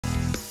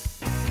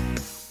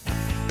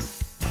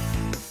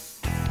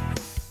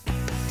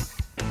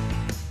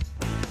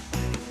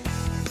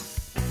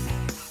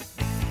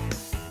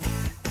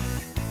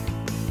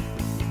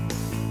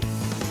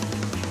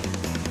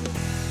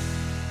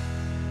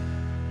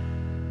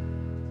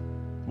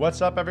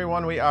What's up,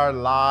 everyone? We are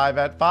live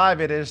at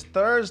 5. It is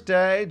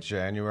Thursday,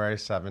 January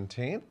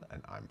 17th,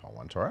 and I'm Paul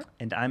Montour.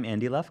 And I'm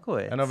Andy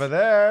Lefkowitz. And over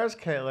there's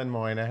Caitlin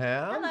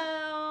Moynihan.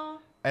 Hello.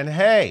 And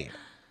hey,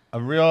 a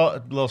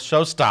real little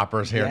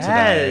showstoppers here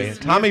Yes,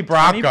 today. Tommy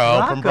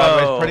Bracco from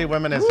Broadway's Pretty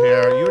Women is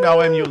here. You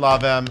know him, you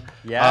love him.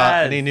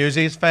 Yes. Any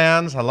Newsies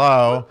fans?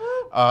 Hello.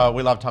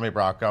 We love Tommy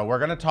Bracco. We're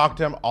going to talk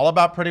to him all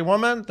about Pretty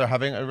Women. They're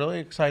having a really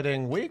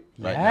exciting week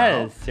right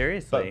now. Yes,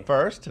 seriously. But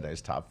first,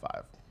 today's top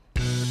 5.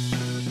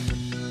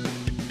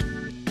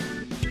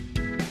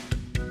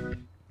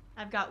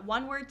 I've got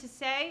one word to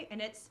say,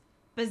 and it's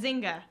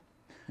bazinga.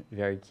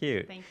 Very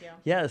cute. Thank you.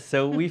 Yeah,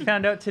 so we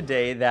found out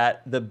today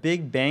that The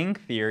Big Bang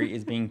Theory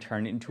is being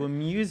turned into a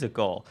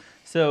musical.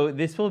 So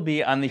this will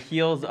be on the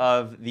heels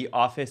of The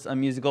Office, a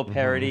musical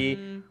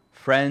parody,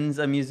 Friends,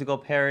 a musical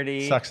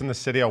parody. Sex and the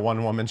City, a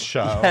one-woman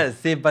show. Yes,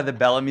 Saved by the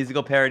Bell, a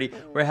musical parody.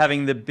 We're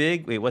having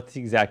wait, what's the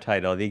exact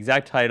title? The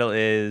exact title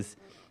is,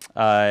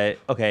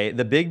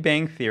 The Big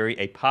Bang Theory,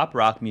 a pop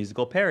rock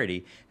musical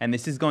parody. And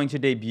this is going to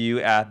debut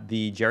at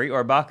the Jerry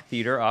Orbach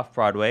Theater off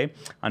Broadway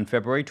on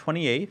February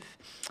 28th.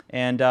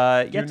 And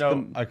I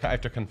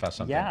have to confess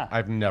something. Yeah.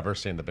 I've never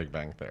seen The Big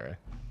Bang Theory.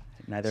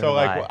 Neither So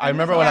have I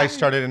remember when I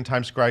started in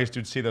Times Square, I used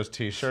to see those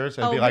T-shirts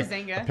and it'd be like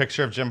Bazinga. a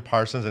picture of Jim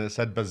Parsons and it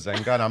said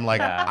Bazinga, and I'm like,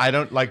 Yeah. I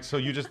don't like. So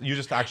you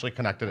just actually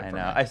connected it. I for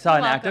know. me. I saw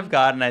An Act Welcome. of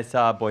God and I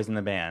saw Boys in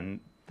the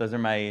Band. Those are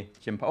my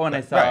and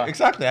I saw. Right,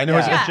 exactly. I knew it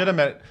was Yeah.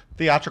 legitimate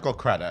theatrical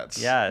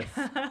credits. Yes,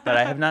 but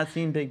I have not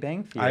seen Big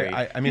Bang Theory.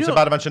 I mean, it's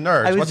about a bunch of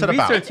nerds. I was What's it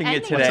about? researching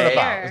it What's it today.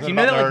 about? Is it Do you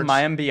know about that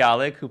like nerds? Mayim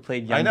Bialik, who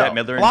played I young know. Bette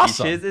Midler in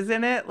Blossom. Beaches, is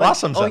in it? Like,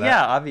 Blossom's in it.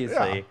 yeah, obviously.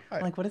 Yeah.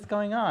 I'm like, what is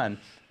going on?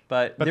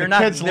 But But they're the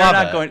not. kids they're love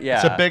not it. going. Yeah,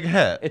 It's a big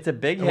hit. It's a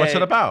big And hit. what's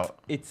it about?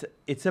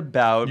 It's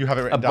about You have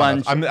it a written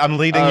down. bunch. I'm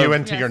leading you of-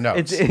 into your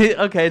notes.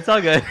 Okay, it's all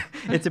good.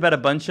 It's about a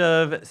bunch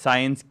of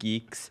science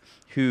geeks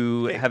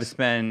who have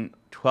spent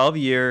 12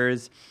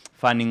 years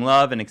finding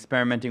love and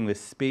experimenting with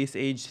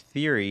space-age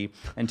theory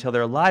until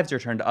their lives are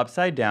turned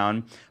upside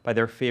down by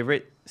their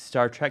favorite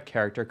Star Trek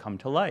character come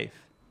to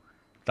life.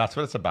 That's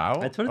what it's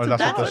about. That's what Or it's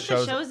that's about. what That's the what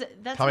the show's. show's.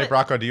 That's Tommy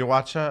what, Bracco, do you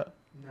watch it?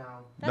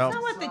 That's No.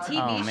 not what the TV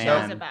Oh, show's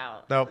man.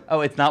 about. No.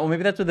 Oh, it's not? Well,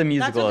 maybe that's what the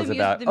musical what is the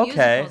about. the Okay,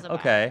 musical's about.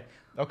 okay.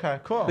 Okay,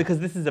 cool. Because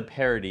this is a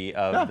parody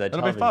of Yeah, the it'll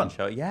be television fun.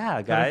 show. Yeah,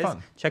 It'll be guys.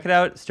 fun. Check it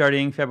out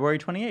starting February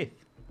 28th.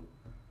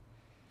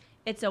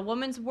 It's a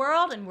woman's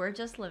world, and we're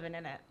just living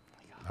in it.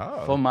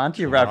 Oh, Full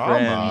Monty drama.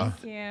 reference.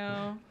 Thank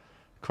you.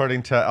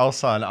 According to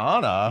Elsa and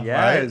Anna, right?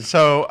 Yes.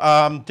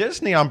 So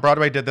Disney on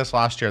Broadway did this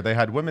last year. They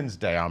had Women's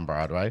Day on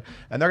Broadway,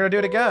 and they're going to do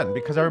it again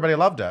because everybody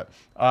loved it.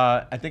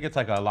 I think it's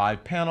like a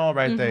live panel,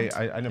 right?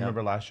 I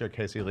remember last year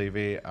Casey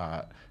Levy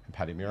and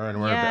Patty Murin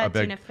were Yeah, a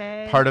big Tina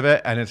Fey. part of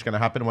it, and it's going to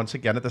happen once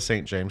again at the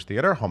St. James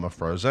Theater, home of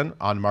Frozen,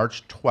 on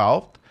March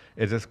 12th.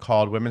 It is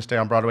called Women's Day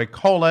on Broadway,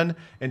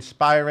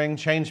 Inspiring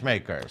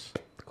Changemakers,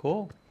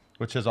 Cool.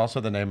 which is also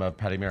the name of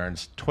Patty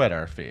Murin's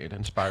Twitter feed,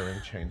 Inspiring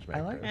Changemakers.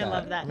 I like I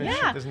love that. I mean,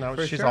 Yeah. isn't that what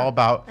for she's sure. all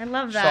about? I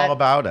love She's that. all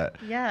about it.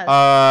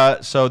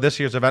 Yes. So this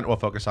year's event will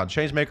focus on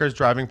changemakers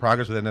driving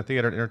progress within the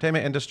theater and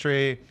entertainment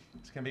industry.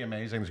 It's going to be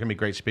amazing. There's going to be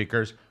great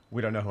speakers.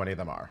 We don't know who any of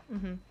them are.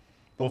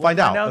 We'll find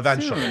out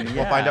eventually. soon,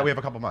 We'll find yeah. out. We have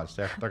a couple months.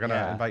 They're going to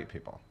Yeah. invite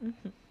people.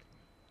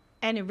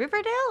 And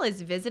Riverdale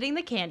is visiting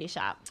the candy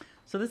shop.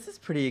 So this is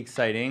pretty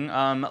exciting.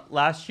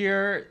 Last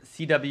year,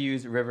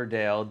 CW's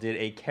Riverdale did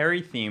a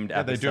Carrie-themed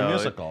Yeah, they episode. do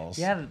musicals.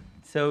 Yeah,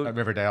 so At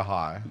Riverdale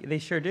High. they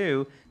sure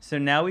do. So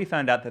now we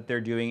found out that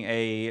they're doing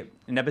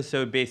an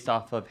episode based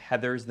off of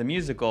Heathers the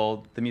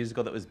musical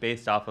that was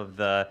based off of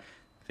the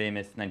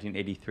famous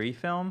 1983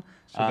 film.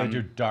 So they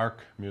do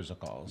dark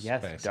musicals.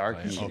 yes, basically, dark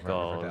Over at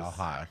musicals. Riverdale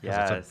High. 'Cause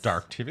Yes. it's a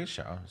dark TV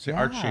show. It's the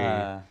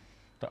Yeah.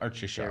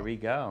 Archie show. There we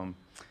go.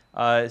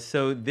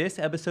 So this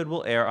episode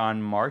will air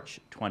on March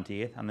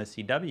 20th on the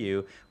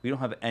CW. We don't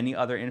have any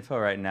other info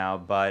right now,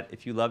 but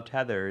if you loved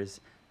Heathers,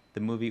 the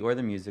movie or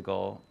the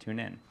musical, tune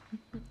in.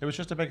 It was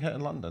just a big hit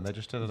in London. They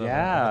just did it over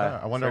Yeah, there.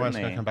 I wonder when it's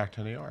going certainly. to come back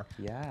to New York.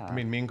 Yeah. I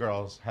mean, Mean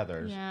Girls,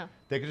 Heathers. Yeah.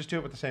 They could just do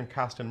it with the same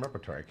cast and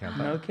repertoire, can't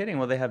they? No kidding.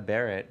 Well, they have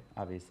Barrett,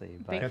 obviously.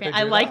 But Big Can't fan. they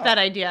I do like that? that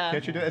idea.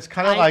 Can't you do it? It's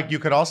kind of I- like you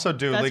could also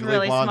do That's Legally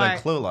really Blonde and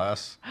smart.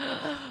 Clueless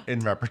in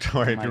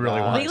repertoire if my you really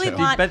God. want Legally to.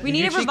 Blonde- But we did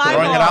need you a see revival. Clueless,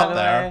 Throwing it by out the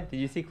there. way? Did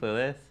you see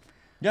Clueless?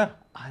 Yeah,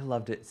 I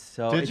loved it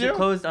so. Did you? It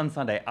closed on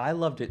Sunday. I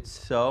loved it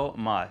so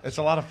much. it's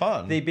a lot of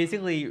fun. They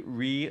basically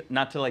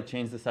not to like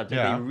change the subject.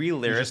 Yeah, They you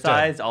just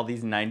re-lyricized all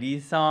these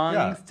 '90s songs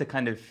Yeah. to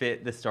kind of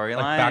fit the storyline.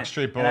 Like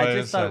Backstreet And I Boys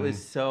just thought it and-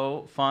 was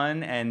so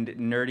fun and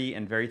nerdy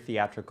and very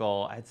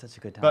theatrical. I had such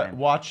a good time. But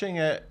watching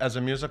it as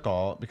a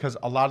musical, because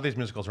a lot of these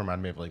musicals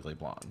remind me of Legally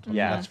Blonde.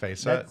 Yeah. Let's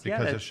face That's- it, yeah,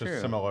 because that's it's just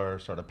true. similar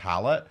sort of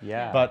palette.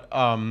 Yeah. But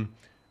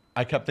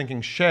I kept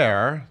thinking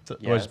Cher was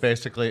Yes.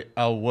 basically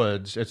Elle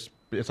Woods.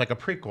 It's like a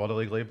prequel to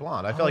Legally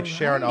Blonde. I feel like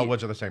Cher and Elle right.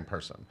 Woods are the same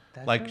person.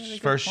 That's like a really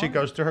good first she point.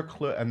 goes to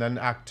her and then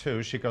Act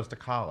 2 she goes to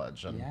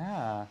college and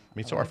yeah.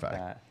 meets I like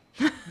Orphe.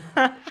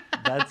 that.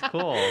 That's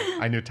cool.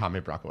 I knew Tommy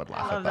Bracco would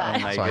laugh I at love that.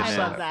 that. my so I I said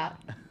love it.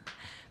 that.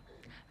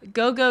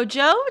 Go Go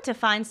Joe to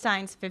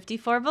Feinstein's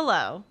 54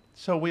 Below.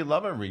 So we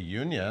love a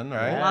reunion,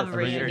 right? Love a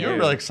reunion. You're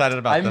really excited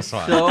about I'm this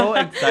one. so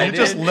excited. You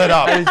just lit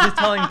up. I was just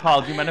telling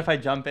Paul, do you mind if I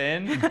jump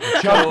in?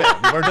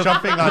 We're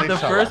jumping on each The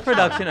other. first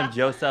production of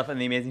Joseph and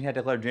the Amazing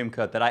Technicolor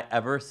Dreamcoat that I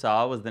ever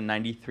saw was the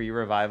 '93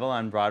 revival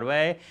on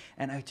Broadway,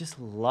 and I just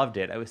loved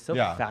it. I was so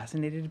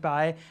fascinated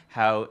by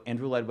how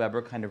Andrew Lloyd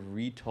Webber kind of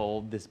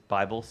retold this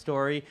Bible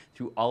story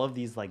through all of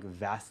these like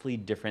vastly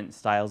different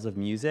styles of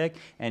music.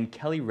 And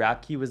Kelly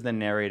Rapke was the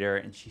narrator,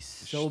 and she's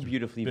so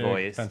beautifully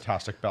voiced.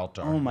 Fantastic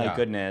belter. Oh my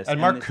goodness. And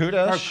Mark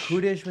Kudish. Mark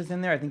Kudish was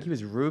in there. I think he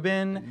was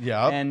Reuben.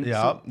 Yeah. And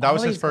Yeah. so That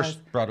was all his these first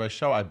guys- Broadway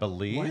show, I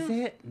believe. Was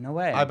it? No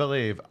way. I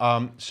believe.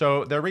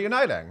 So they're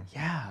reuniting.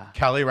 Yeah.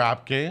 Kelly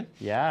Rapke.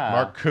 Yeah.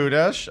 Mark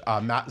Kudish.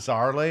 Matt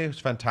Zarley, who's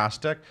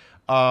fantastic.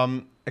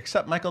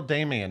 Except Michael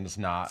Damian's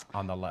not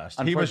on the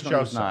list. He was Unfortunately,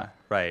 he's Joseph. not.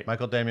 Right.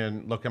 Michael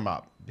Damian, look him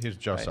up. He's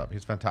Joseph. Right.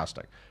 He's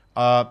fantastic.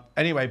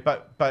 Anyway,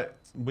 but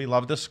we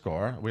love this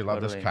score. We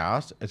love this Totally.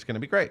 cast. It's going to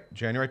be great.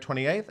 January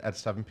 28th at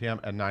 7 p.m.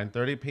 and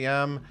 9:30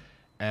 p.m.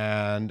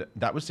 And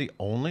that was the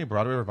only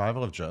Broadway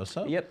revival of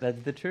Joseph. Yep,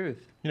 that's the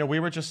truth. You know,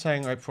 we were just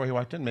saying right before he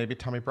walked in, maybe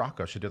Tommy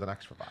Bracco should do the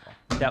next revival.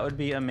 That would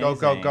be amazing.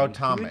 Go, He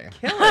Tommy. would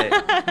kill it.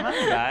 Come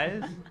on,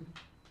 guys.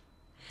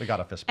 We got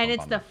a fist And bump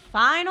it's on the that.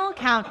 final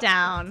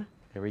countdown.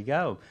 There we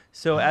go.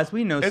 So as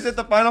we know, Is it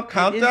the final It is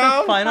countdown?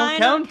 the final Final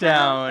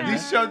countdown. countdown.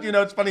 These shows, you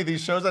know, it's funny.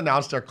 These shows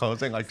announce their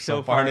closing like so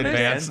So far in far in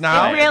advance advance.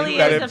 now It really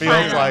that is it the feels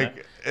final.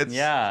 like it's.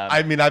 Yeah.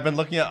 I mean, I've been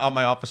looking out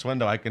my office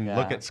window. I can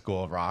look Yeah. at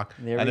School of Rock,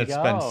 There and we it's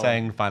been go.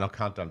 saying final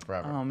countdown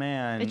forever. Oh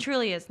man. It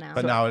truly is now.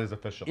 But now it is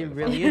officially. It the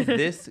really is.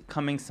 This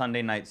coming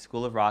Sunday night,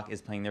 School of Rock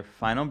is playing their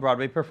final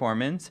Broadway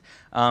performance.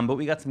 But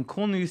we got some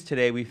cool news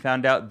today. We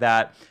found out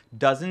that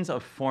dozens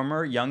of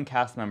former young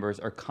cast members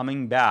are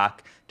coming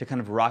back to kind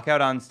of rock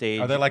out on stage.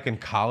 Are they like in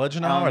college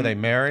now? Are they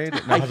married?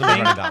 It I hasn't been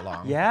running think- that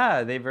long.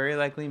 Yeah, they very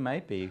likely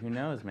might be. Who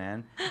knows,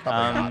 man?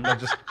 Probably not. They're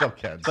just still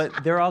kids.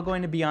 But they're all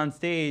going to be on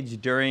stage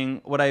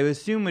during what I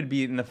assume would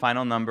be in the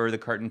final number, the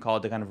curtain call,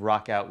 to kind of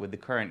rock out with the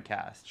current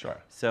cast. Sure.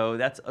 So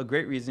that's a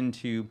great reason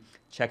to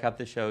check out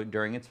the show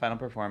during its final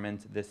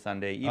performance this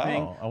Sunday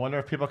evening. Oh, I wonder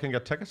if people can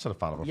get tickets to the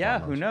final performance. Yeah,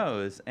 who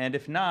knows? And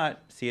if not,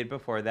 see it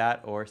before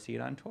that or see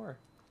it on tour.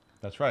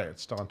 That's right.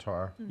 It's still on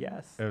tour.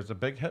 Yes. It was a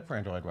big hit for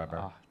Andrew Lloyd Webber.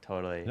 Oh,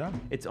 totally. Yeah.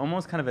 It's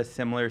almost kind of a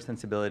similar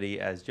sensibility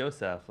as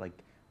Joseph, like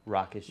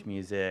rockish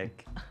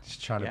music.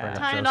 Just trying to Yeah. bring up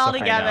Tying it Joseph. all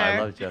together. I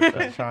know, I love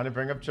Joseph. Trying to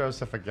bring up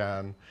Joseph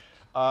again.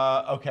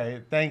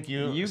 Okay, thank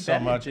you, You so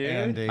bet, much, dude.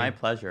 Andy. My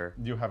pleasure.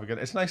 You have a good.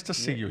 It's nice to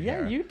see you Yeah,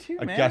 here. you too,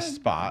 A man. guest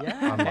spot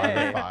Yeah. on Live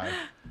at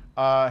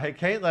 5. Hey,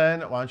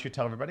 Caitlin, why don't you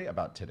tell everybody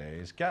about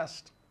today's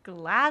guest?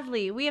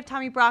 Gladly. We have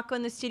Tommy Bracco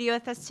in the studio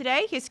with us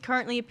today. He's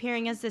currently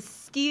appearing as the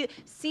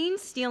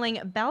scene-stealing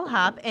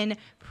bellhop in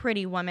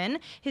Pretty Woman.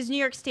 His New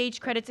York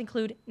stage credits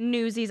include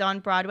Newsies on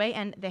Broadway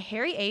and The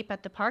Hairy Ape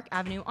at the Park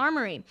Avenue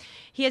Armory.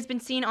 He has been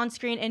seen on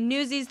screen in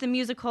Newsies the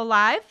Musical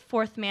Live,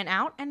 Fourth Man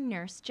Out, and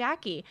Nurse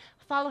Jackie.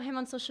 Follow him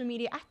on social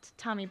media at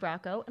Tommy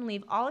Bracco and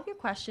leave all of your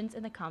questions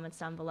in the comments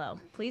down below.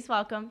 Please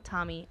welcome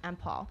Tommy and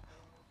Paul.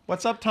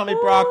 What's up, Tommy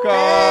Bracco?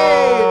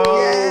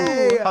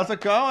 Yay! How's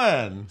it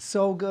going?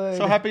 So good.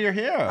 So happy you're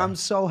here. I'm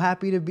so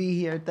happy to be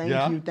here. Thank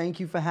Yeah? you. Thank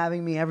you for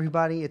having me,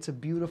 everybody. It's a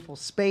beautiful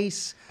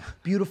space,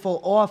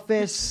 beautiful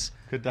office.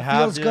 Good to have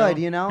Feels you. good,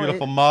 you know?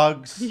 Beautiful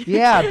mugs.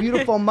 Yeah,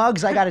 beautiful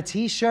mugs. I got a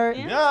T-shirt.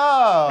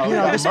 Yeah. You we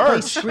know, got this merch.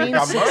 place We screams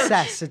got merch.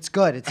 success. It's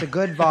good. It's a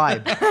good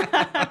vibe.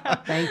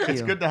 Thank you.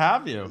 It's good to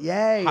have you.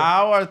 Yay.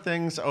 How are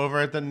things over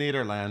at the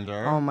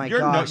Niederlander? Oh my You're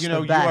gosh, you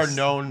know, the you are best.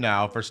 known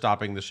now for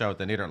stopping the show at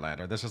the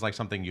Niederlander. This is like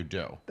something you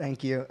do.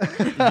 Thank you.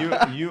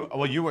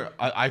 you were.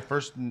 I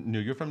first knew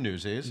you from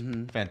Newsies.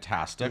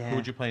 Fantastic. Who Yeah.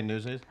 would you play in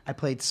Newsies? I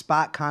played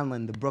Spot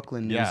Conlon, the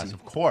Brooklyn Yes, Newsie.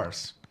 of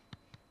course.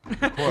 Of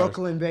course.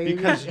 Brooklyn, baby.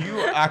 Because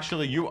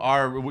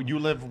you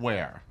live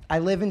where? I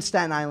live in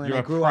Staten Island. You're I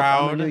a grew up. I'm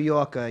proud- a New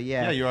Yorker.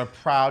 Yeah. Yeah, you're a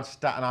proud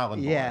Staten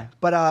Island boy. Yeah,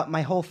 but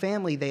my whole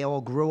family, they all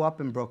grew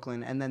up in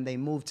Brooklyn, and then they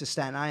moved to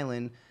Staten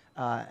Island,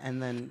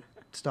 and then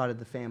started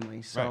the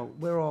family. So Right.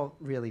 we're all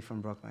really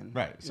from Brooklyn.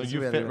 Right. So It's you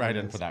really fit what right it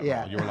in is. for that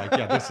Yeah. role. You were like,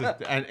 yeah, this is,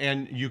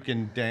 and you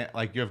can dance,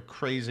 like you have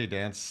crazy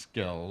dance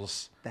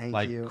skills. Thank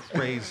like you.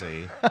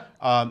 crazy.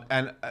 And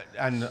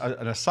an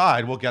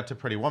aside, we'll get to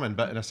Pretty Woman,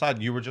 but an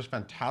aside, you were just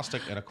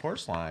fantastic in a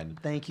course line.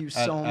 Thank you at,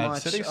 so at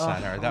much. City Oh,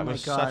 Center. That oh my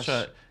was gosh. such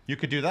a. You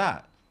could do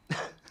that.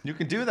 You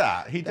can do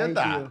that. He did Thank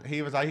that. you.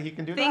 He was like, he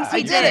can do Thinks that.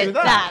 he You did can it. do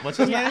That. What's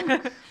his name?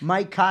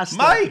 Mike Costa.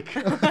 Mike.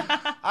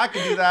 I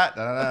can do that.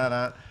 Da, da, da,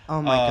 da. Oh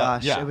my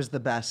gosh, yeah. it was the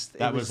best.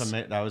 That It was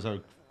that was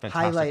a fantastic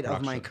highlight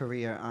of my production.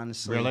 career,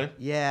 honestly. Really?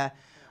 Yeah,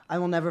 I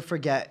will never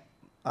forget.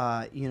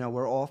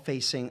 We're all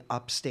facing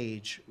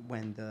upstage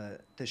when the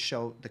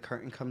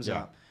curtain comes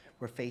Yeah. up.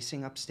 We're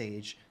facing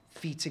upstage,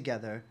 feet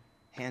together,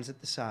 hands at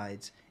the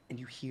sides, and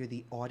you hear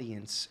the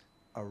audience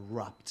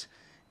erupt,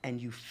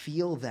 and you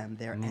feel them,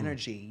 their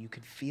energy. You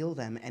could feel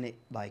them, and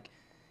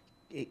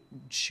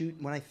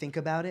when I think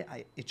about it,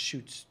 it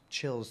shoots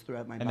chills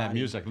throughout my And body. that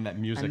music and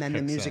then the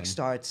kicks music in.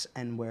 starts,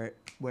 and we're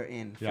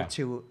in Yeah.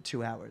 for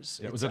 2 hours.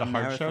 Yeah, It's was it a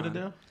hard show to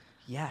marathon. do?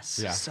 Yes,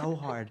 Yeah. so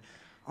hard.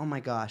 Oh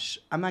my gosh,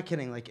 I'm not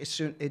kidding. Like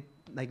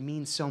like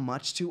means so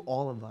much to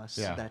all of us.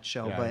 Yeah. That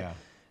show, Yeah, but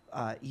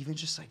yeah. even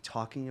just like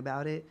talking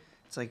about it,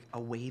 it's like a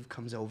wave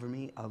comes over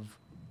me of.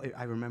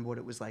 I remember what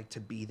it was like to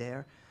be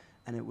there,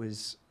 and it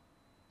was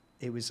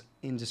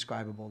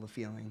indescribable, the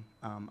feeling.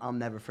 I'll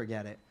never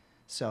forget it.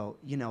 So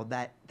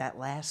that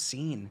last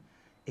scene,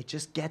 it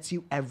just gets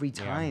you every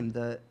time.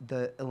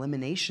 The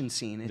elimination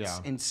scene, it's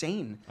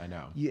insane. I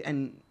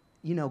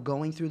know.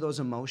 Going through those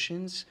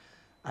emotions,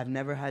 I've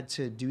never had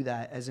to do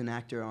that as an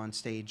actor on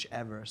stage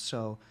ever.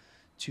 So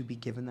to be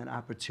given that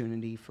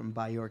opportunity from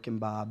Bjork and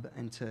Bob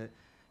and to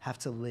have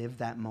to live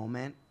that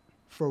moment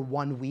for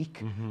 1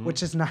 week,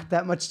 which is not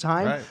that much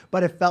time,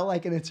 but it felt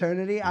like an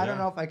eternity. I don't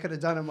know if I could have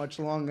done it much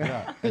longer.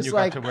 Yeah. And you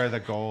got to wear the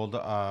gold,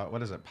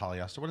 what is it,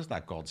 polyester? What is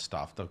that gold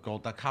stuff? The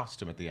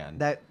costume at the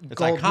end. It's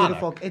gold, iconic.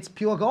 Beautiful. It's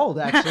pure gold,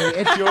 actually.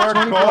 It's pure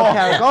 24 gold.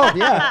 karat gold,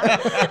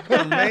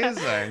 yeah.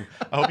 Amazing.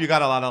 I hope you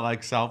got a lot of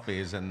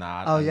selfies in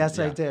that. Oh, yes,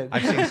 I did.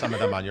 I've seen some of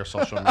them on your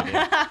social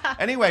media.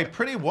 Anyway,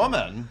 Pretty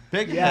Woman,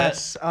 big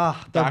yes. hit.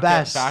 The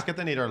best. Back at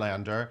the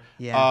Niederlander.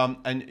 Yeah.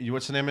 And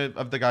what's the name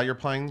of the guy you're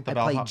playing? I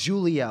played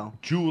Julio.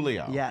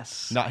 Julio.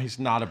 Yes. No, he's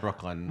not a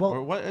Brooklyn. Well,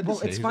 or what is well,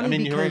 he? it's funny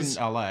you're in because-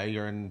 LA,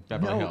 you're in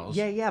Beverly Hills.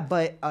 Yeah,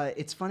 but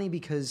it's funny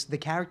because the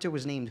character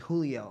was named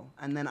Julio,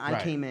 and then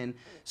I came in.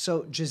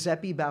 So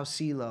Giuseppe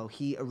Bausillo,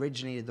 he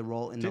originated the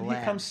role in the Did lab.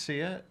 he come see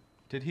it?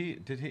 Did he?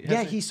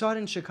 Yeah, he saw it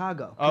in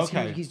Chicago. 'Cause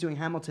Okay. he's doing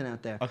Hamilton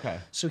out there. Okay.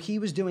 So he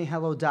was doing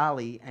Hello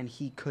Dolly, and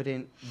he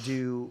couldn't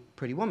do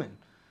Pretty Woman.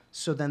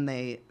 So then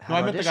they had No,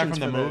 I meant the guy auditions from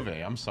the for movie.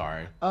 I'm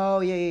sorry.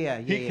 Oh, yeah.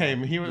 He came.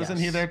 Wasn't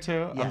he there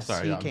too? I'm Yes,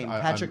 sorry. he came.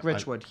 Patrick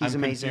Richwood. He's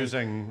amazing.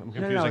 I'm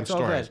confusing No, it's all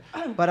stories.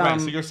 good. But,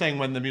 right. So you're saying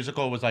when the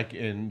musical was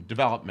in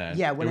development?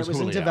 Yeah, when it was in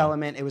Julio.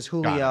 development, it was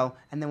Got Julio.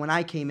 And then when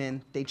I came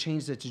in, they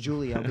changed it to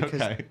Julio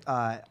because Okay.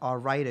 Our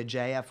writer,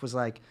 JF, was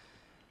like,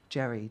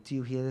 Jerry, do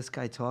you hear this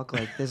guy talk?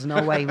 Like, there's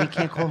no way we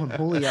can't call him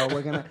Julio.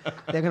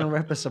 They're gonna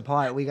rip us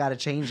apart. We got to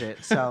change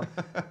it. So,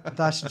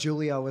 thus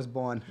Julio was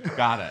born.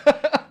 Got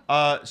it.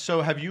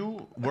 So have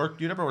you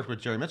worked? You never worked with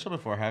Jerry Mitchell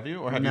before, have you?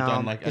 Or have you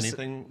done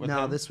anything with him?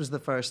 No, this was the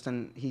first,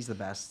 and he's the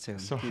best too.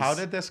 So how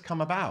did this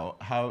come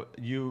about? How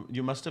you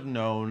must have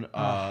known?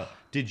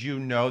 Did you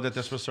know that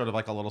this was sort of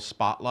like a little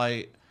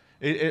spotlight?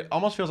 It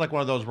almost feels like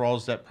one of those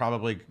roles that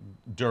probably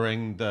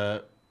during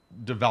the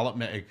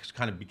development it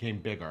kind of became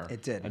bigger.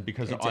 It did. And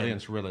because It the did.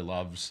 audience really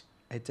loves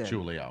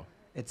Julio.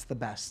 It's the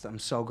best. I'm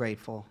so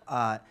grateful.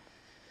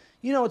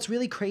 It's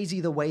really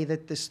crazy the way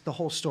that the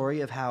whole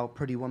story of how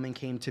Pretty Woman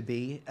came to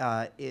be.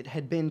 It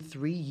had been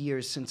 3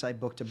 years since I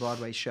booked a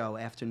Broadway show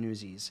after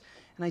Newsies.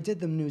 And I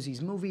did the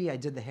Newsies movie, I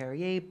did the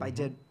Hairy Ape, I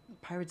did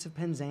Pirates of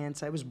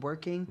Penzance. I was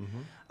working,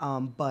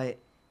 but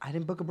I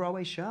didn't book a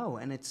Broadway show.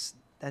 And it's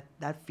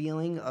that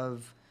feeling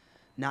of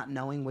not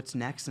knowing what's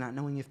next, not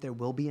knowing if there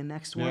will be a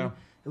next one. Yeah.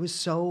 It was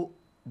so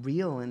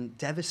real and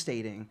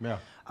devastating. Yeah.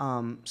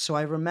 So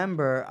I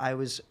remember I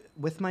was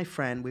with my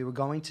friend. We were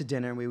going to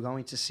dinner. And we were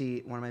going to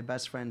see one of my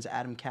best friends,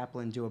 Adam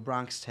Kaplan, do A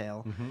Bronx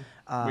Tale.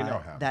 We know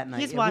him. That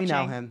night. He's We watching.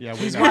 know him. Yeah, we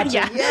He's know. watching.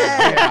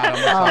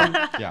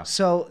 Yeah. Yeah.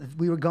 So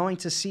we were going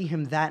to see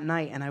him that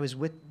night, and I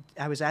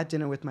was at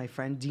dinner with my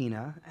friend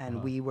Dina,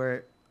 and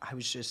I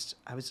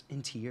was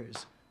in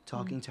tears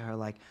talking to her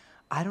like,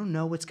 I don't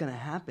know what's gonna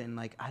happen.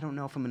 Like, I don't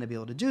know if I'm gonna be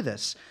able to do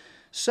this.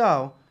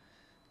 So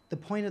the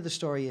point of the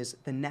story is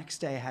the next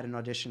day I had an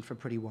audition for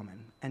Pretty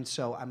Woman. And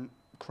so I'm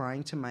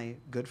crying to my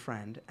good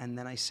friend, and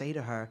then I say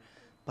to her,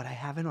 but I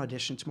have an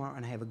audition tomorrow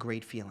and I have a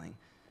great feeling.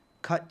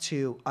 Cut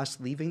to us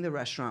leaving the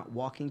restaurant,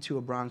 walking to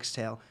A Bronx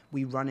Tale.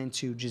 We run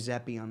into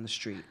Giuseppe on the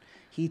street.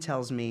 He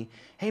tells me,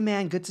 hey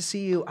man, good to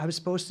see you. I was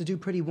supposed to do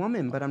Pretty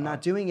Woman, but I'm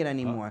not doing it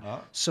anymore.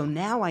 So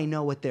now I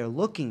know what they're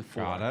looking for.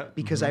 Got it.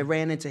 Because I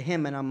ran into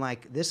him and I'm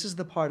like, this is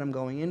the part I'm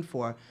going in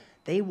for.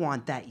 They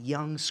want that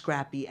young,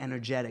 scrappy,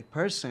 energetic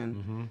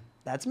person.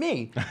 That's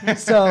me.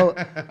 So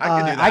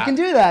I can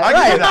do that. I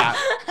right. can do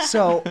that.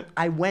 So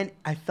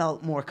I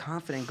felt more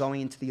confident going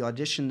into the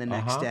audition the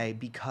next day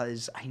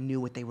because I knew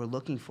what they were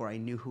looking for. I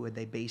knew who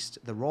they based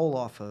the role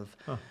off of.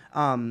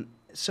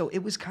 So it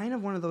was kind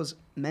of one of those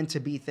meant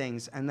to be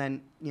things. And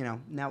then,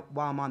 now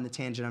while I'm on the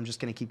tangent, I'm just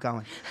going to keep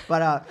going.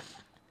 But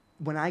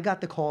when I got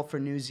the call for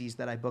Newsies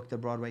that I booked the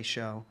Broadway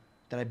show,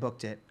 that I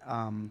booked it,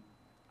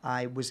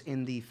 I was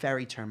in the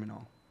ferry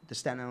terminal, the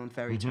Staten Island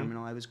ferry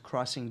terminal. I was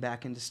crossing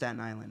back into Staten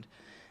Island.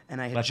 And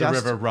I had Let just...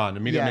 the river run.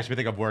 Immediately Yeah. makes me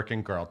think of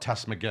Working Girl,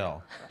 Tess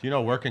McGill. Do you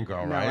know Working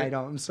Girl, No, right? I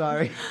don't. I'm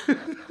sorry.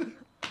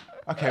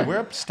 Okay, we're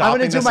I'm stopping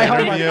going to do this my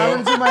homework. interview. I'm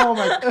going to do my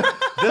homework.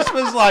 This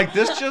was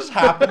this just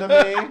happened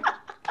to me.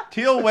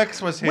 Teal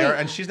Wicks was here,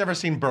 and she's never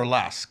seen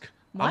Burlesque.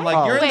 I'm like,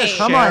 What? you're in the Wait. share.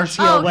 Come on,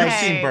 Teal Okay. You've Wicks.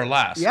 seen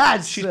Burlesque.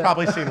 Yes. She's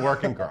probably seen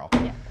Working Girl.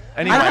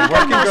 Anyway, I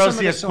Working know Girl some is of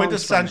the the songs from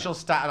quintessential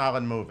Staten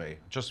Island movie.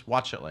 Just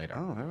watch it later.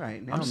 Oh, all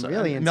right. Now I'm I'm so-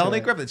 really into Melanie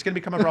it. Griffith. It's going to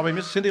become a Broadway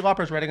musical. Cyndi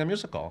Lauper's writing a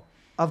musical.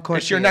 Of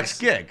course It's your she next is.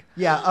 gig.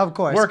 Yeah, of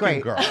course.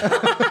 Working Great.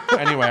 Girl.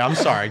 Anyway, I'm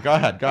sorry. Go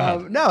ahead.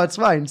 No, it's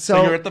fine.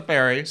 So you're at the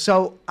ferry.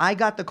 So I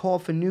got the call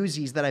for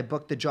Newsies that I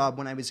booked the job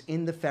when I was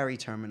in the ferry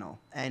terminal.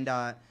 And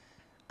I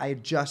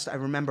I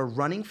remember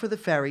running for the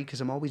ferry because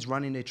I'm always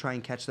running to try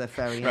and catch that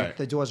ferry. And Right.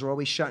 the doors were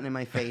always shutting in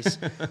my face.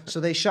 So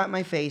they shut in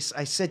my face.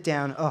 I sit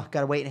down. Oh,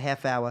 got to wait a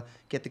half hour.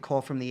 Get the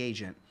call from the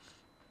agent.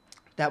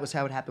 That was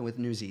how it happened with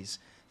Newsies.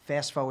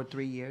 Fast forward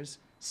 3 years,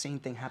 same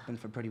thing happened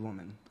for Pretty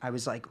Woman. I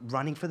was like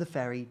running for the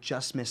ferry,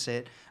 just miss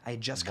it. I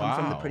had just come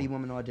from the Wow. Pretty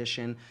Woman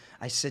audition.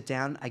 I sit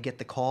down, I get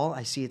the call,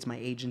 I see it's my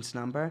agent's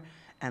number,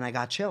 and I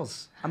got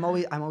chills. I'm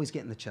always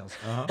getting the chills.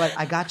 But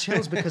I got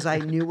chills because I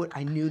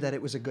knew that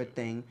it was a good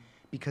thing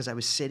because I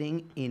was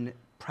sitting in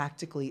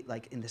practically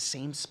like in the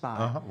same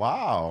spot.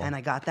 Wow. And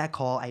I got that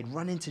call. I'd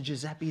run into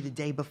Giuseppe the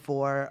day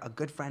before, a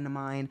good friend of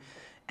mine.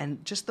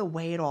 And just the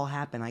way it all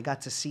happened, I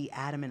got to see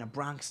Adam in A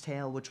Bronx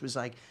Tale, which was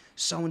like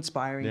so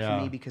inspiring for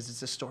Yeah. me because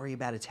it's a story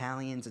about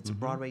Italians. It's a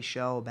Broadway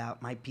show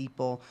about my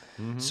people.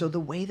 So the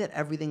way that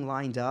everything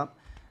lined up,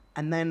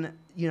 and then,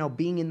 you know,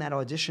 being in that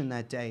audition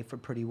that day for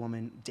Pretty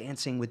Woman,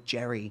 dancing with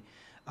Jerry,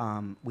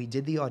 we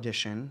did the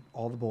audition,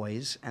 all the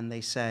boys, and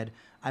they said,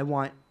 I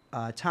want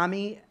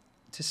Tommy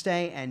to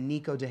stay and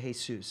Nico de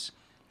Jesus.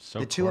 So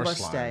the two of us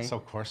course stay. line, so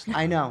course line.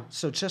 I know.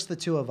 So just the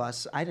two of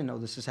us. I didn't know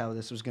this is how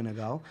this was gonna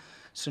go.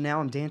 So now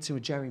I'm dancing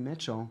with Jerry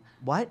Mitchell.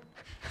 What?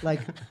 Like,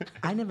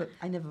 I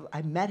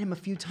met him a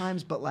few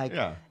times, but like,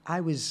 Yeah.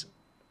 I was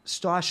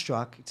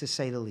starstruck to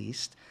say the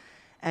least.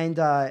 And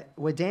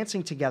we're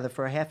dancing together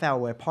for a half hour.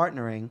 We're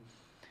partnering,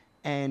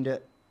 and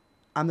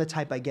I'm the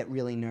type I get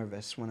really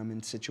nervous when I'm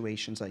in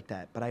situations like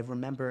that. But I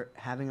remember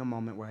having a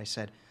moment where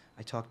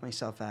I talked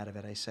myself out of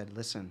it. I said,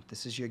 listen,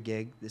 this is your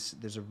gig.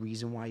 There's a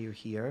reason why you're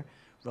here.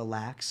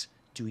 Relax.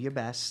 Do your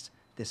best.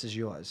 This is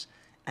yours.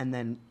 And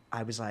then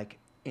I was like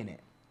in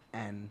it.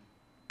 And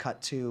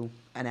cut to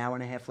an hour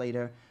and a half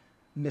later,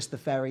 missed the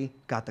ferry,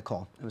 got the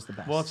call. It was the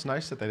best. Well, it's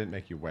nice that they didn't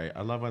make you wait.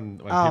 I love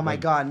when oh people, my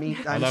God, I'm love when you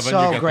get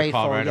so the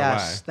grateful. call right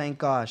Yes, away. thank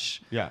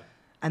gosh. Yeah.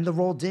 And the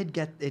role did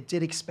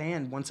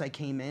expand once I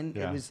came in.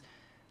 Yeah.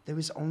 He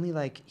was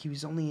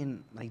only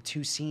in like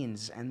 2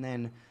 scenes, and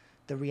then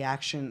the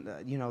reaction,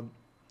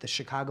 the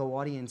Chicago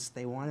audience,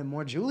 they wanted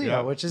more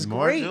Julio, which is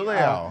more great.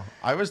 Julio.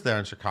 I was there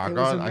in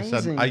Chicago, was and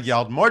amazing. I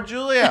yelled, "More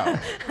Julio!"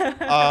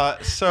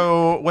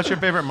 So, what's your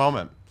favorite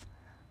moment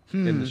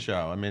in the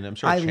show? I mean, I'm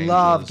sure it I changes.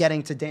 love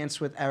getting to dance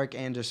with Eric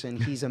Anderson.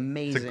 He's It's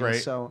amazing.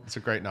 it's a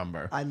great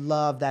number. I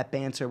love that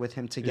banter with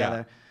him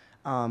together.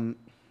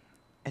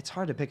 It's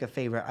hard to pick a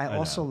favorite. I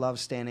also know. love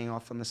standing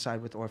off on the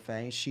side with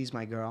Orfeh. She's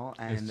my girl,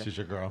 and She's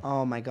your girl.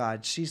 oh my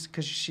God,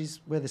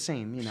 we're the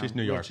same. You know, She's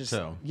New We're York,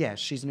 too. Yeah,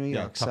 she's New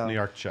Yeah, York. tough New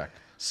York chick.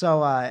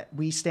 So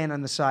we stand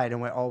on the side, and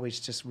we're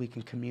always we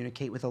can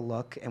communicate with a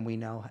look, and we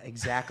know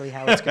exactly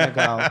how it's going to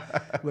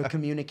go. We're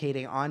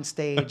communicating on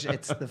stage.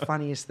 It's the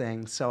funniest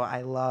thing. So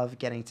I love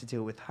getting to do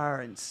it with her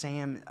and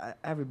Sam.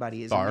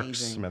 Everybody is Barks,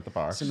 amazing. Samantha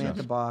Barks, Samantha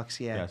yes. Barks,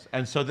 yeah. Yes.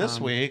 And so this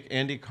week,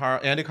 Andy, Carl,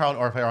 and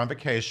Orfeh are on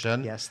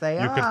vacation. Yes,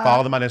 they You are. can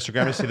follow them on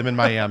Instagram. You see them in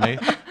Miami.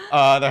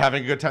 They're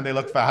having a good time. They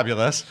look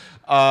fabulous.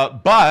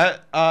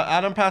 But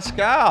Adam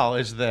Pascal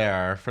is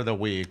there for the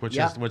week, which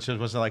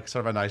was like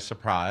sort of a nice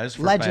surprise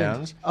for Legend.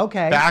 fans.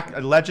 Okay. Back, a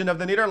legend of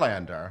the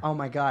Nederlander. Oh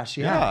my gosh,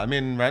 Yeah, yeah. I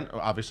mean, Rent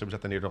obviously was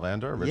at the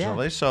Nederlander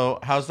originally. So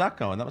how's that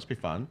going? That must be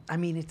fun. I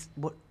mean, it's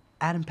what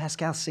Adam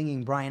Pascal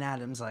singing Bryan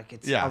Adams, like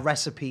it's Yeah. a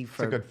recipe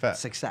for good fit.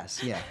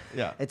 success. Yeah,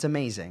 Yeah. it's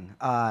amazing.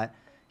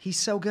 He's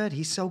so good.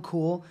 He's so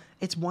cool.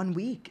 It's 1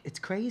 week. It's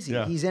crazy.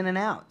 Yeah. He's in and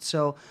out.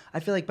 So I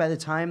feel like by the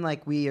time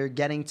like we are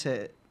getting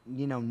to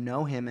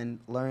know him and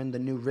learn the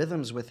new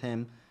rhythms with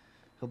him,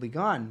 he'll be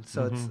gone.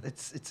 So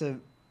it's a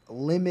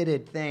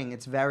limited thing.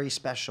 It's very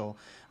special.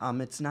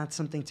 It's not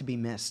something to be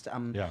missed.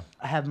 Yeah.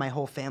 I have my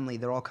whole family.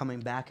 They're all coming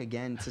back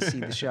again to see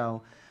the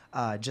show,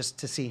 just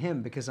to see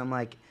him because I'm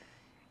like,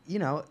 you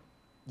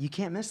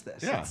can't miss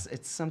this. Yeah.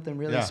 It's something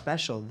really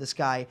special. This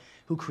guy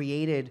who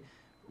created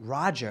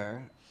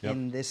Roger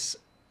in this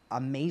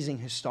amazing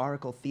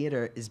historical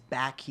theater is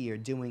back here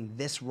doing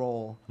this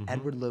role.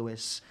 Edward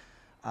Lewis.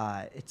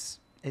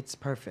 It's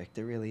perfect.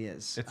 It really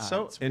is. It's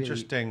so really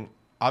interesting.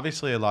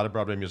 Obviously, a lot of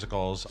Broadway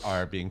musicals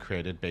are being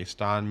created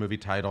based on movie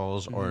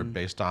titles or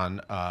based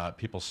on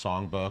people's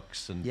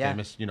songbooks and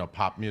famous,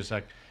 pop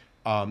music.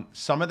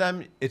 Some of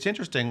them, it's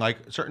interesting, like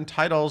certain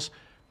titles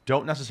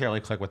don't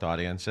necessarily click with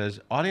audiences.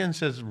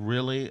 Audiences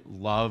really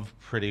love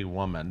Pretty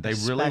Woman. They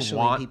Especially really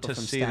want people to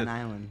from see Staten that.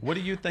 Island. What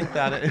do you think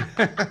that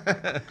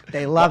is?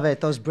 They love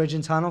it. Those Bridge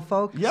and Tunnel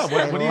folks. Yeah, they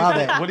what do you love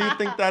think? it. What do you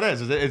think that is?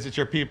 Is it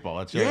your people?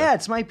 It's your, Yeah,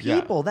 it's my Yeah.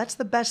 people. That's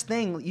the best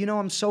thing.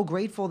 I'm so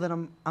grateful that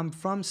I'm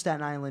from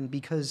Staten Island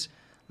because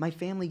my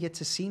family get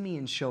to see me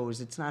in shows.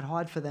 It's not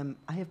hard for them.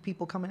 I have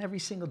people coming every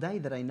single day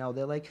that I know.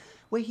 They're like,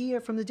 we're here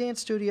from the dance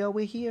studio.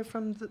 We're here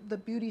from the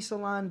beauty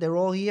salon. They're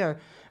all here.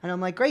 And I'm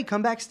like, great,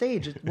 come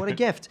backstage. What a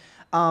gift.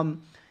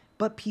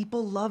 But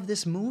people love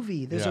this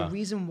movie. There's a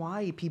reason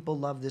why people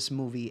love this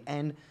movie.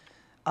 And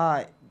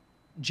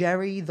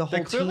Jerry, the whole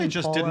They clearly team,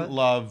 just Paula, didn't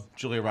love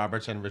Julia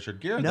Roberts and Richard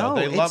Gere. no,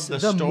 though. They love it's the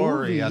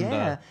story movie, and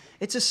yeah.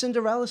 It's a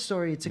Cinderella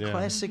story. It's a Yeah.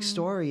 classic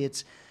story.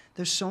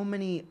 There's so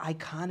many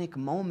iconic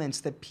moments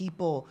that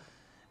people,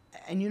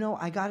 and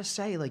I gotta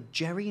say, like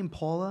Jerry and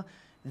Paula,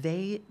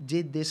 they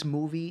did this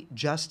movie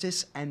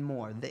justice and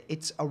more.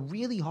 It's a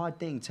really hard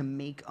thing to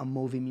make a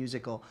movie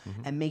musical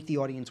and make the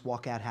audience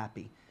walk out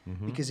happy.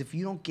 Because if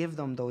you don't give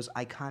them those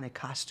iconic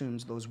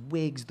costumes, those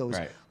wigs, those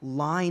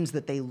lines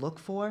that they look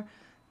for,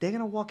 they're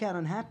going to walk out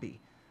unhappy.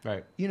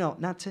 Right. You know,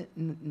 not to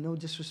no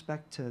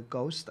disrespect to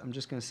Ghost, I'm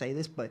just going to say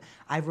this, but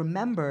I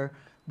remember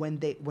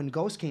when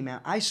Ghost came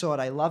out, I saw it,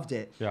 I loved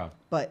it. Yeah.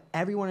 But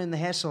everyone in the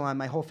hair salon,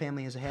 my whole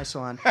family has a hair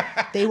salon,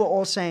 they were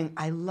all saying,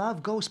 I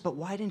love Ghost, but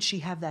why didn't she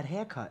have that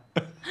haircut?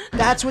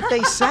 That's what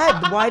they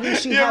said. Why didn't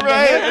she have the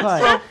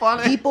haircut? It's so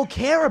funny. People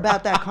care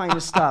about that kind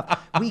of stuff.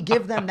 We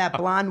give them that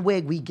blonde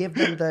wig. We give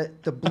them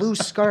the blue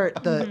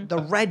skirt,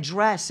 the red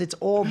dress. It's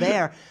all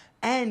there.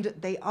 And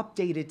they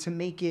updated to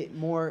make it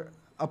more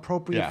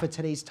appropriate for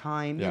today's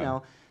time. You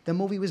know, the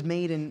movie was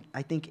made in,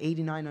 I think,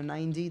 89 or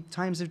 90.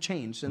 Times have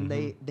changed, and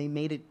they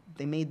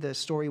made the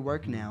story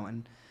work now.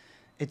 And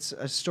it's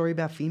a story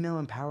about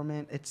female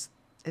empowerment. It's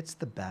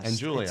the best. And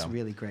Julia. It's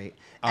really great.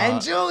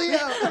 And Julia!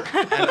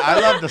 And I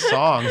love the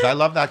songs. I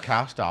love that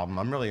cast album.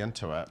 I'm really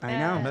into it. I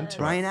know. I'm into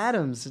Bryan it.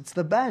 Adams. It's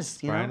the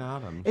best. You Bryan know?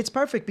 Adams. It's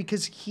perfect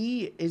because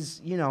he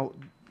is, you know,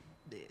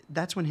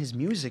 that's when his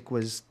music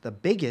was the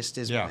biggest,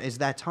 is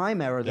that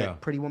time era that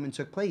Pretty Woman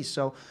took place.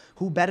 So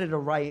who better to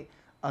write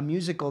a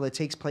musical that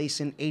takes place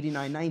in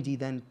 89, 90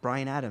 than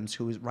Bryan Adams,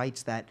 who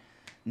writes that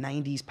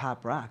 90s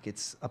pop rock?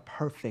 It's a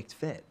perfect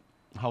fit.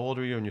 How old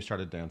were you when you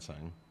started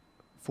dancing?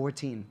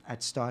 14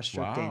 at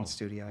Starstruck Dance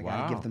Studio. I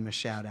gotta give them a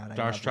shout out.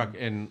 Starstruck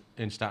in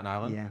Staten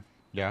Island? Yeah.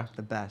 Yeah?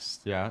 The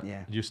best. Yeah?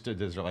 Yeah. Is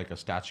there like a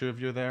statue of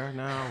you there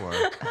now? Or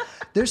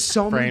There's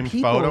so many framed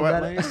people photo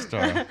that at least?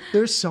 Or?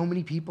 There's so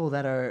many people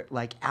that are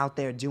like out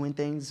there doing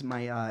things.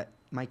 My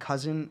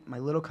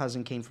little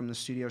cousin came from the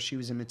studio. She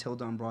was in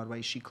Matilda on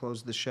Broadway. She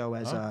closed the show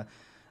as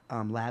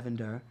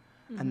Lavender.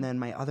 And then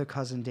my other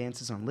cousin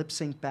dances on Lip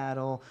Sync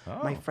Battle. Oh.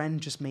 My friend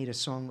just made a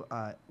song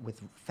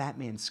with Fat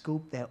Man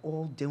Scoop. They're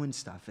all doing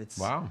stuff.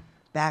 It's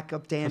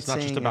backup dancing. It's not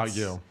just about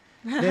you.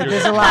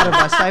 There's a lot of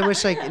us. I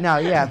wish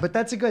but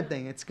that's a good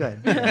thing. It's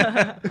good.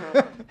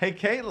 Hey,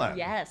 Caitlin.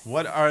 Yes.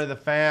 What are the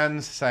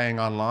fans saying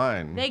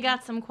online? They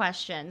got some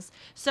questions.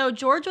 So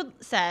George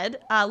said,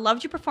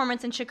 loved your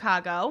performance in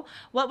Chicago.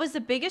 What was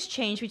the biggest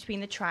change between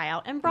the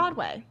tryout and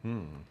Broadway?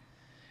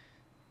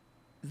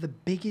 The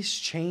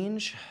biggest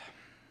change...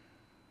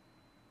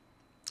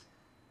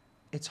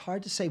 It's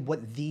hard to say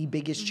what the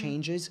biggest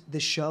change is. The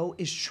show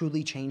is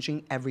truly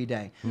changing every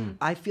day.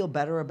 I feel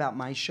better about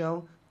my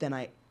show than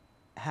I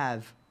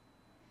have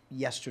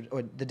yesterday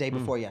or the day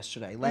before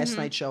yesterday. Last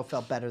night's show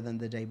felt better than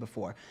the day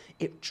before.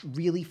 It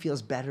really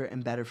feels better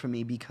and better for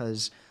me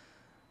because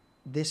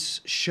this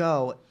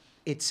show,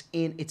 it's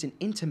an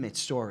intimate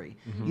story.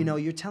 You know,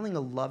 you're telling a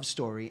love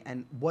story,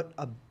 and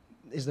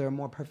is there a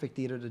more perfect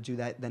theater to do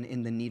that than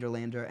in the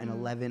Nederlander, an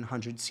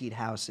 1,100-seat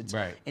house? It's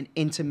an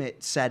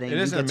intimate setting. It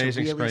is an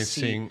amazing experience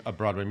seeing a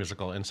Broadway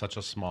musical in such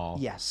a small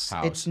house.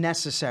 It's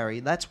necessary.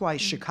 That's why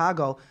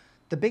Chicago,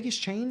 the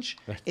biggest change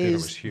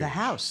is the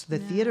house. The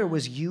theater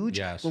was huge.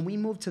 Yes. When we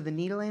moved to the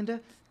Nederlander,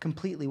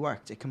 completely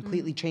worked. It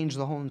completely changed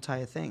the whole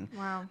entire thing.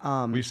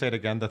 Wow. Will you say it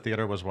again? The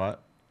theater was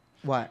what?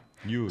 What?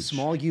 Huge.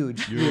 Small,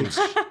 huge. Huge.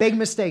 Big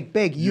mistake.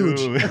 Big,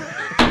 huge.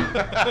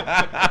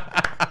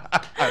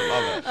 I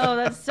love it. Oh,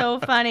 that's so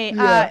funny.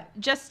 Yeah.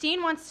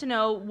 Justine wants to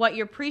know what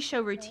your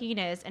pre-show routine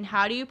is and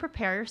how do you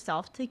prepare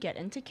yourself to get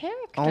into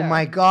character? Oh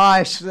my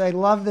gosh, I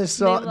love this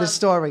song. This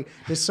song.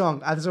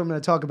 That's what I'm going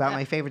to talk about. Yeah.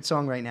 My favorite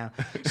song right now.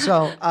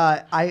 So,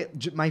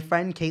 my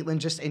friend Caitlin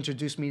just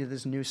introduced me to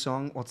this new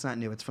song. Well, it's not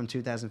new. It's from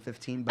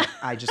 2015, but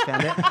I just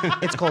found it.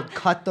 It's called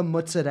 "Cut the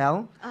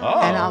Mozzarella,"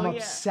 and I'm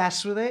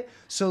obsessed with it.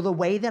 So the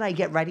way that I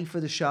get ready for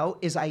the show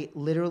is I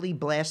literally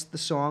blast the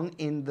song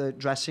in the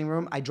dressing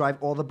room. I drive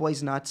all the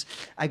boys nuts.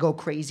 I go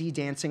crazy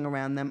dancing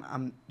around them.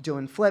 I'm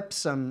doing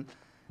flips. I'm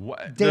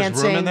What? dancing.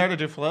 There's room in there to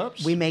do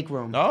flips? We make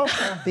room. Oh,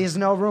 okay. There's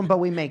no room, but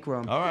we make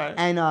room. All right.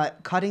 And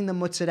cutting the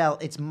mozzarella,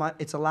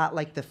 it's a lot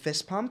like the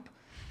fist pump,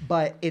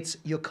 but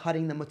you're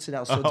cutting the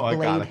mozzarella, so I it's got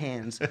blade it.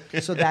 hands.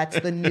 So that's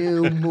the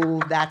new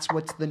move. That's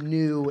what's the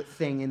new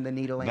thing in the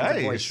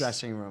Nederlander boys Nice.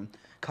 dressing room.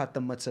 Cut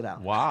the mozzarella.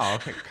 Wow.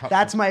 Okay.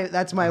 That's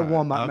my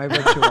warm up, my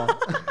ritual.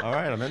 All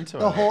right, I'm into it.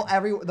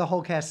 The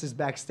whole cast is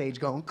backstage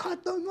going,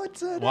 cut the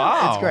mozzarella.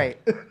 Wow. It's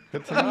great.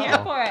 Good to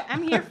know.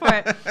 I'm here for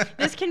it.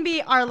 This can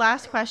be our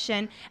last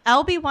question.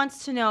 LB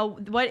wants to know,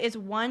 what is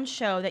one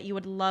show that you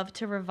would love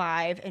to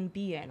revive and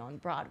be in on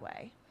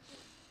Broadway?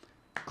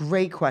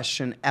 Great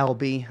question,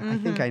 LB. I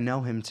think I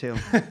know him too.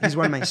 He's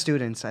one of my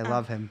students. I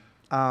love him.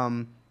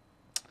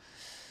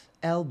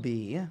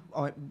 LB.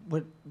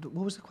 What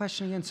was the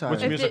question again? Sorry.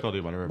 Which musical do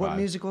you want to revive? What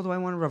musical do I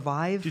want to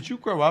revive? Did you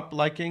grow up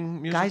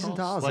liking musicals? Guys and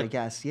Dolls, I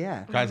guess.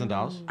 Yeah. Guys and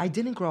Dolls? I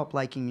didn't grow up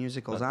liking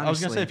musicals, honestly. I was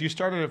going to say, if you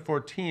started at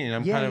 14,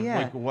 I'm kind of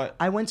like, what?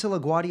 I went to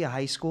LaGuardia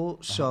High School,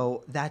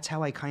 so that's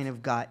how I kind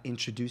of got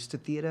introduced to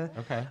theater.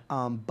 Okay.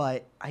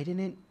 But I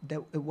didn't,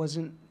 it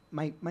wasn't,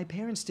 my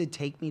parents did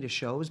take me to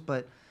shows,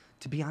 but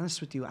to be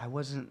honest with you, I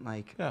wasn't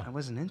I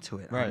wasn't into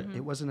it. Right.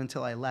 It wasn't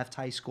until I left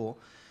high school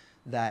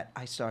that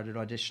I started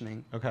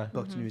auditioning. Okay.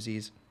 Booked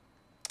Newsies.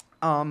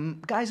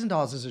 Guys and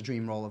Dolls is a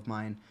dream role of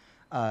mine.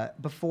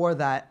 Before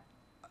Sky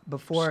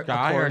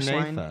A or Chorus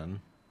Line,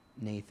 Nathan?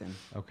 Nathan.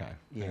 Okay.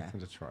 Yeah. Nathan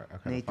Detroit.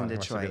 Okay. Nathan He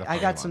wants to be Detroit. the I funny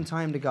got some one.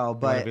 time to go,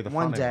 wanna be but the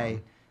one funny day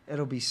one.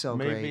 it'll be so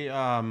Maybe great.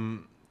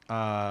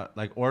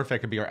 like Orphe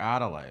could be your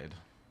Adelaide.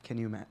 Can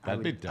you imagine?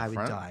 That'd be different.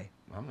 I would die.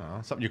 I don't know.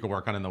 Something you could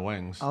work on in the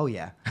wings. Oh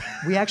yeah.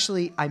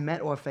 I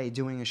met Orphe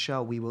doing a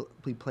show.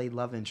 We played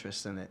love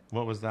interest in it.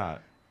 What was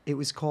that? It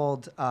was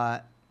called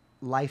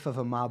Life of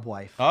a Mob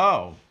Wife.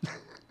 Oh.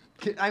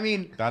 I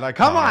mean, That I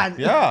come on.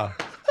 Yeah.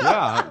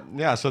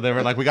 Yeah. So they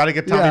were like, we got to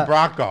get Tommy Yeah.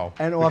 Bracco.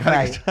 And We gotta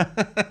Orphe.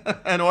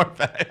 get- and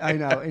Orphe. I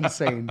know,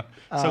 insane.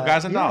 So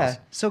Guys and Dolls.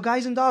 So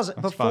Guys and Dolls.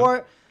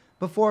 fun.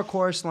 Before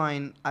Chorus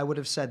Line, I would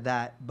have said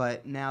that,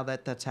 but now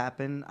that that's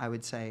happened, I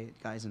would say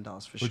Guys and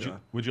Dolls for sure.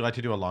 Would you like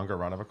to do a longer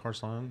run of a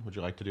course line? Would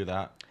you like to do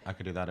that? I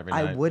could do that every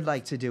I night. would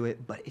like to do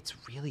it, but it's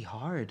really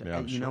hard. Yeah,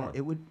 I'm You know,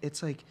 sure.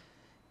 it's like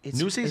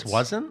Newsies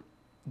wasn't?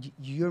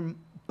 Your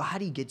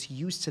body gets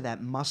used to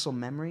that muscle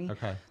memory.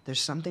 Okay. There's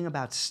something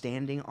about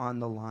standing on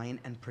the line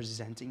and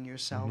presenting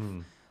yourself,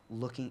 Mm-hmm.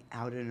 looking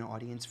out at an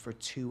audience for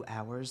 2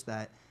 hours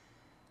that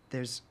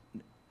there's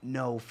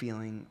no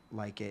feeling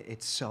like it.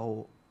 It's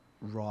so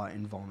raw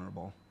and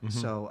vulnerable. Mm-hmm.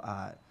 So,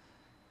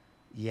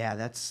 yeah,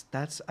 that's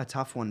a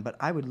tough one. But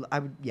I would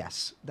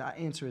yes. The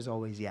answer is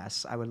always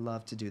yes. I would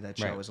love to do that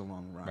show Right. as a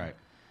long run. Right.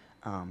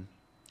 Um,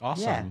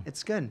 Awesome. Yeah,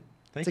 it's good.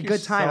 Thank it's a you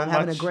good time. so I'm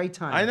having a much. great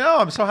time. I know.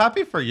 I'm so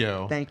happy for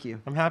you. Thank you.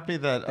 I'm happy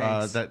that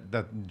Thanks.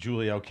 that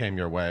Julio came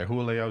your way.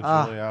 Julio,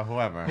 Julia,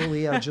 whoever.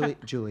 Julio,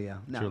 Julia.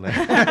 No.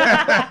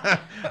 Julia.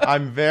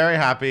 I'm very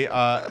happy.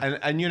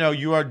 And you know,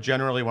 you are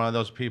generally one of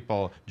those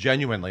people,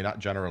 genuinely, not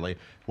generally,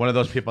 one of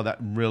those people that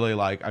really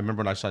like, I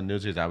remember when I saw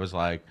Newsies, I was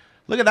like,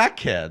 look at that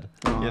kid,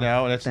 you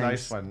know, and it's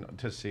thanks. nice when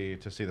to see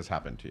this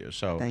happen to you.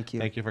 So Thank you.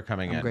 Thank you for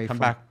coming I'm in.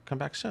 grateful. Come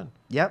back soon.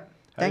 Yep.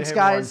 Hey, Thanks, hey,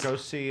 everyone, guys. Go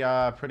see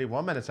Pretty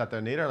Woman. It's at the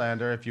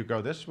Nederlander. If you go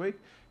this week,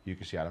 you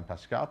can see Adam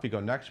Pascal. If you go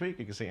next week,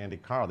 you can see Andy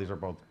Carl. These are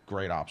both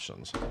great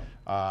options.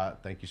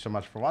 Thank you so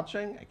much for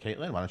watching.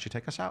 Caitlin, why don't you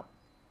take us out?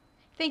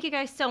 Thank you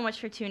guys so much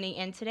for tuning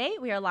in today.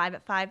 We are live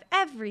at 5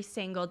 every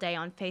single day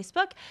on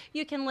Facebook.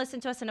 You can listen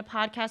to us in a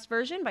podcast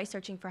version by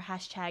searching for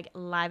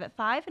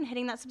 #live@5 and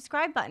hitting that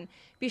subscribe button.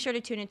 Be sure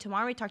to tune in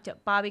tomorrow. We talked to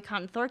Bobby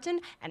Cotton Thornton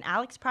and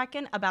Alex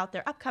Pracken about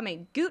their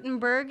upcoming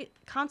Gutenberg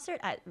concert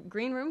at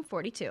Green Room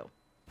 42.